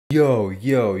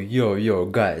Yo,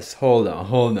 guys, hold on,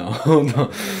 hold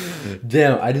on.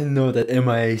 Damn, I didn't know that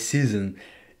M.I.A season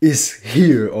is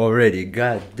here already.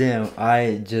 God damn,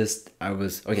 I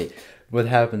was, okay, what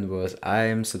happened was I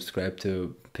am subscribed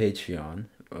to Patreon,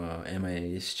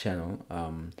 M.I.A's channel,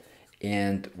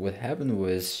 and what happened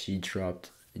was she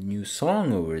dropped a new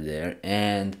song over there,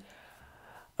 and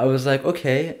I was like,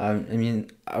 okay. I mean,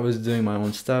 I was doing my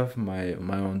own stuff, my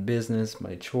own business,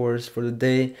 my chores for the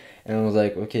day, and I was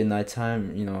like, okay,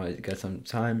 nighttime. I got some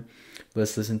time.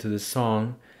 Let's listen to this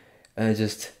song, and I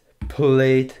just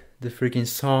played the freaking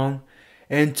song,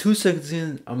 and 2 seconds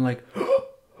in, I'm like,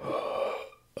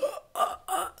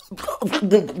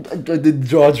 the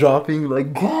jaw dropping,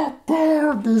 like, god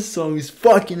damn, this song is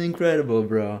fucking incredible,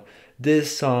 bro.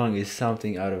 This song is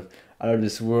something out of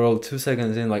this world. 2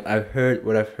 seconds in, like, I've heard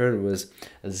was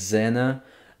a Xena,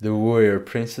 the warrior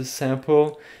princess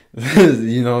sample.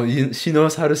 She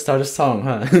knows how to start a song,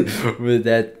 huh? With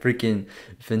that freaking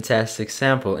fantastic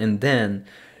sample, and then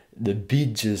the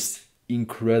beat, just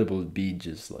incredible beat,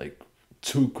 just like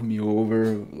took me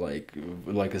over like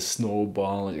a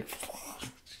snowball, like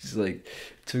just like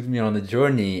took me on a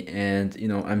journey. And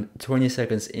I'm 20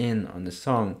 seconds in on the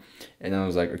song, and I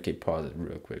was like, okay, pause it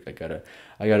real quick. I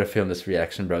gotta film this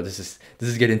reaction, bro. This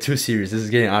is getting too serious. This is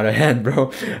getting out of hand,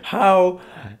 bro. How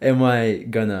am I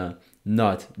gonna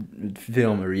not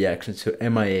film a reaction to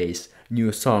M.I.A.'s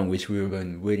new song, which we've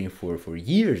been waiting for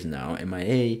years now?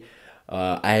 M.I.A.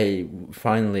 I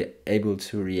finally able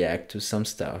to react to some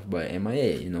stuff by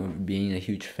M.I.A. Being a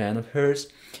huge fan of hers,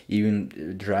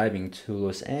 even driving to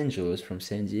Los Angeles from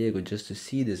San Diego just to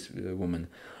see this woman,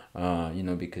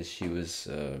 because she was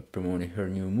promoting her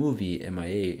new movie,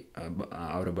 M.I.A.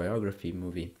 Autobiography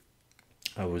movie.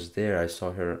 I was there. I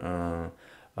saw her,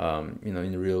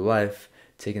 in real life,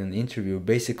 taking an interview.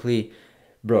 Basically,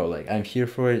 bro, like, I'm here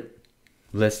for it.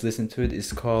 Let's listen to it.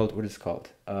 It's called, what is it called?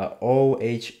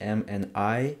 Ohmni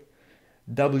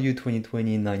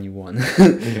W2020 91.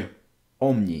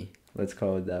 Ohmni. Let's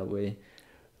call it that way.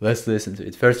 Let's listen to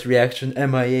it. First reaction,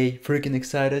 M.I.A. Freaking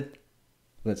excited.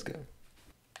 Let's go.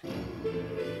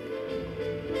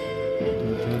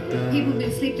 People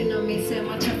been sleeping on me so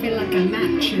much I feel like a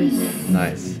mattress.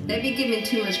 Nice. They be giving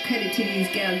too much credit to these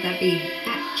girls that be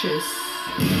actress.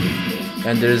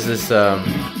 And there's this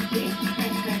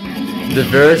the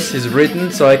verse is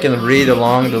written so I can read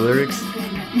along the lyrics.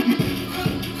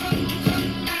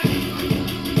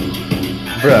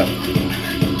 Bro,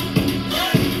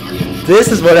 this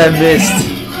is what I missed.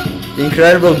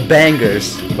 Incredible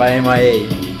bangers by M.I.A.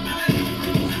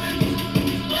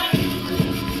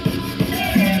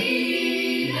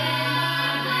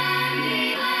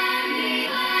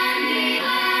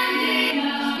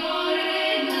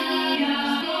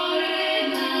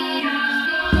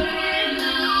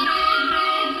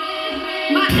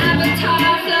 My avatar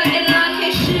floating like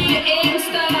a shooting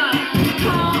star.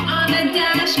 Caught on a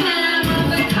dash cam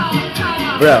of a cop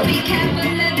car. Bro. Be careful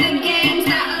of the games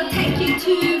that'll take you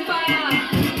too far.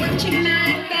 Watch your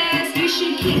manifest, you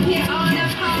should keep it on a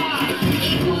par.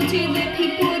 Equal to the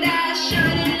people that are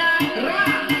shining like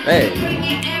rah. Hey. Bring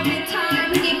it every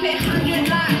time, keep it 100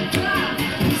 like blah.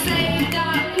 Saved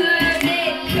up, put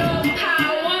it, pure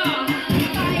power.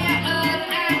 Fire, earth,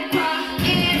 aqua,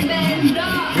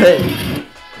 airbender. Hey.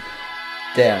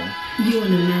 Damn. You're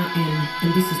on a mountain,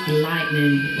 and this is the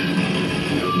lightning.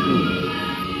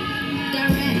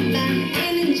 Direct that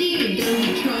energy,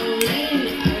 controlling.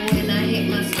 When I hit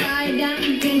my stride,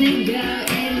 I'm gonna go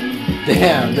in.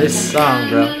 Damn, this song,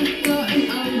 bro.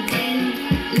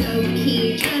 Low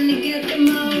key, trying to get the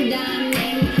mode down.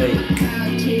 Hey.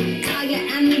 Crouching, target,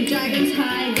 and the dragon's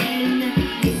hiding.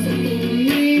 It's a full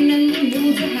moon, and the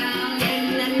wolves are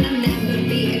howling. And I'll never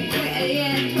be a quitter,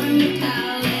 yeah, throw my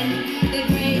towel in. The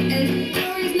greatest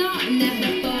story's not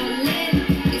never falling.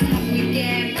 It's how we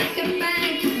get back up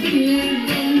and keep it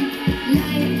moving.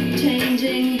 Life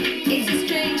changing, it's a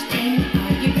strange thing.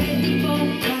 Are you ready for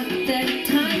what the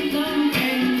time gon'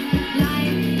 bring?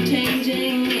 Life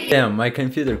changing. Damn, my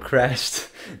computer crashed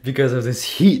because of this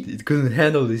heat. It couldn't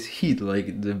handle this heat.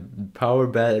 Like, the power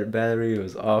battery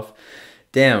was off.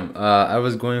 Damn, I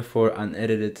was going for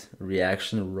unedited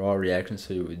reaction, raw reaction,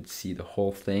 so you would see the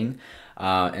whole thing,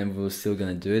 and we were still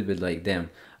gonna do it. But like, damn.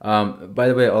 By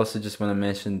the way, I also just want to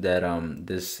mention that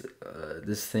this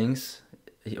things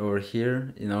over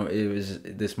here,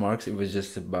 it was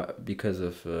just about because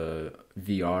of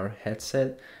VR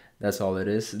headset. That's all it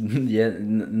is. Yeah,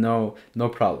 no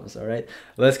problems. All right,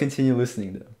 let's continue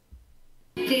listening though.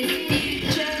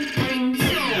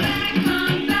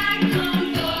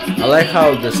 I like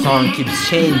how the song keeps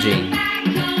changing.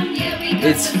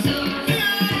 It's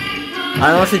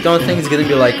I honestly don't think it's gonna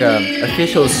be like a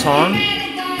official song.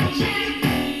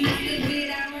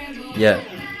 Yeah,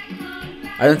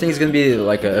 I don't think it's gonna be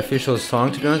like an official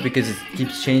song, to be honest, because it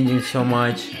keeps changing so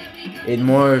much. It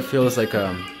more feels like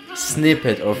a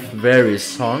snippet of various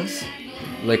songs,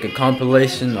 like a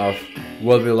compilation of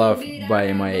What We Love by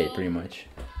M.I.A. pretty much.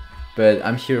 But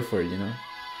I'm here for it, you know.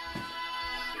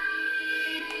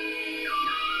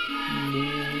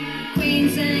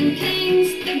 Queens and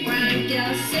kings, the brown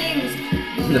girl sings.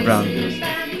 The brown girls.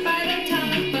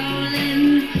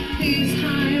 Who's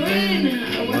hiring?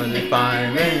 When they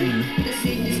firing. The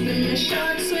sea just been the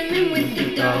shark swimming with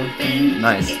the dolphin.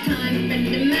 Nice. It's time for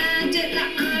the magic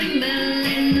like I'm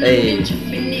Merlin. Hey.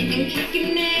 Chopping it and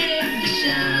kicking it like a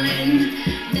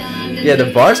shallon. Yeah,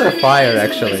 the bars are fire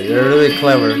actually. They're really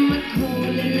clever.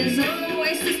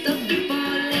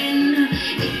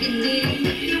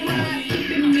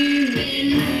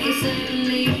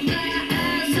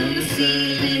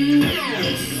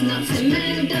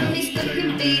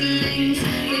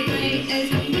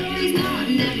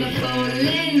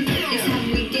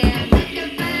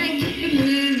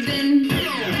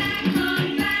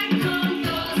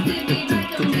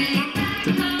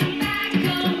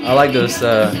 I like those,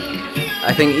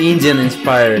 I think Indian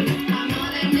inspired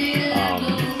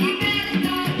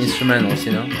instrumentals,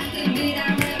 you know?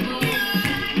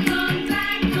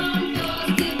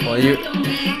 Well,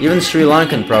 even Sri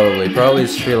Lankan probably. Probably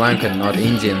it's Sri Lankan, not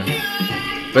Indian.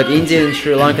 But India and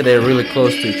Sri Lanka, they're really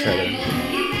close to each other.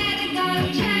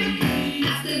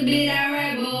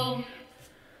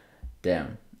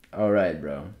 Damn. Alright,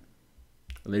 bro.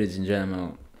 Ladies and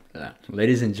gentlemen,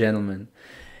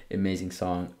 amazing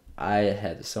song. I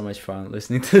had so much fun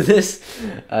listening to this.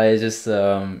 I just,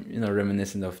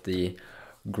 reminiscent of the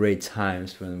great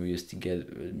times when we used to get,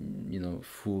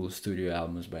 full studio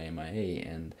albums by M.I.A.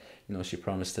 And, she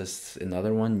promised us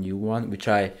another one, new one, which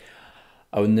I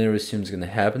would never assume is gonna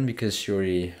happen because she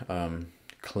already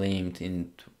claimed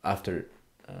after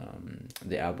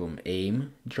the album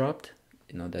AIM dropped,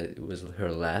 that it was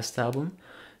her last album.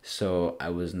 So I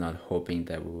was not hoping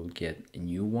that we would get a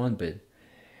new one, but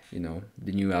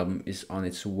the new album is on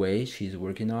its way. She's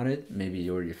working on it. Maybe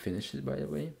you already finished it, by the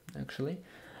way, actually.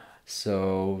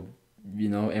 So,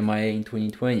 M.I.A. in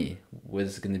 2020, what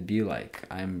it's gonna be like?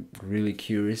 I'm really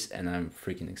curious and I'm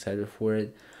freaking excited for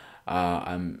it.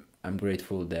 I'm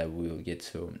grateful that we'll get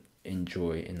to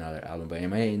enjoy another album by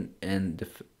M.I.A. and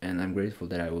I'm grateful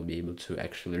that I will be able to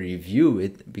actually review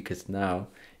it because now,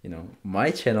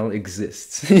 my channel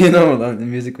exists. The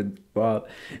Music with Bob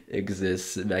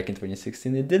exists. Back in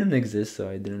 2016 it didn't exist, so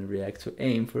I didn't react to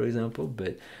AIM, for example,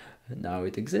 but now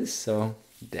it exists. So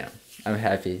damn, I'm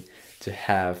happy to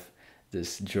have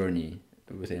this journey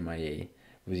with M.I.A.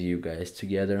 with you guys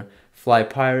together. Fly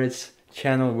Pirates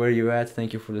channel, where you at?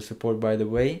 Thank you for the support, by the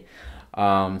way.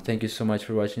 Thank you so much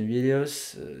for watching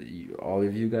videos, all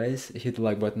of you guys. Hit the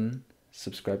like button,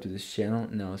 subscribe to this channel,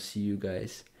 and I'll see you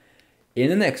guys in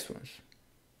the next ones.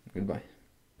 Goodbye.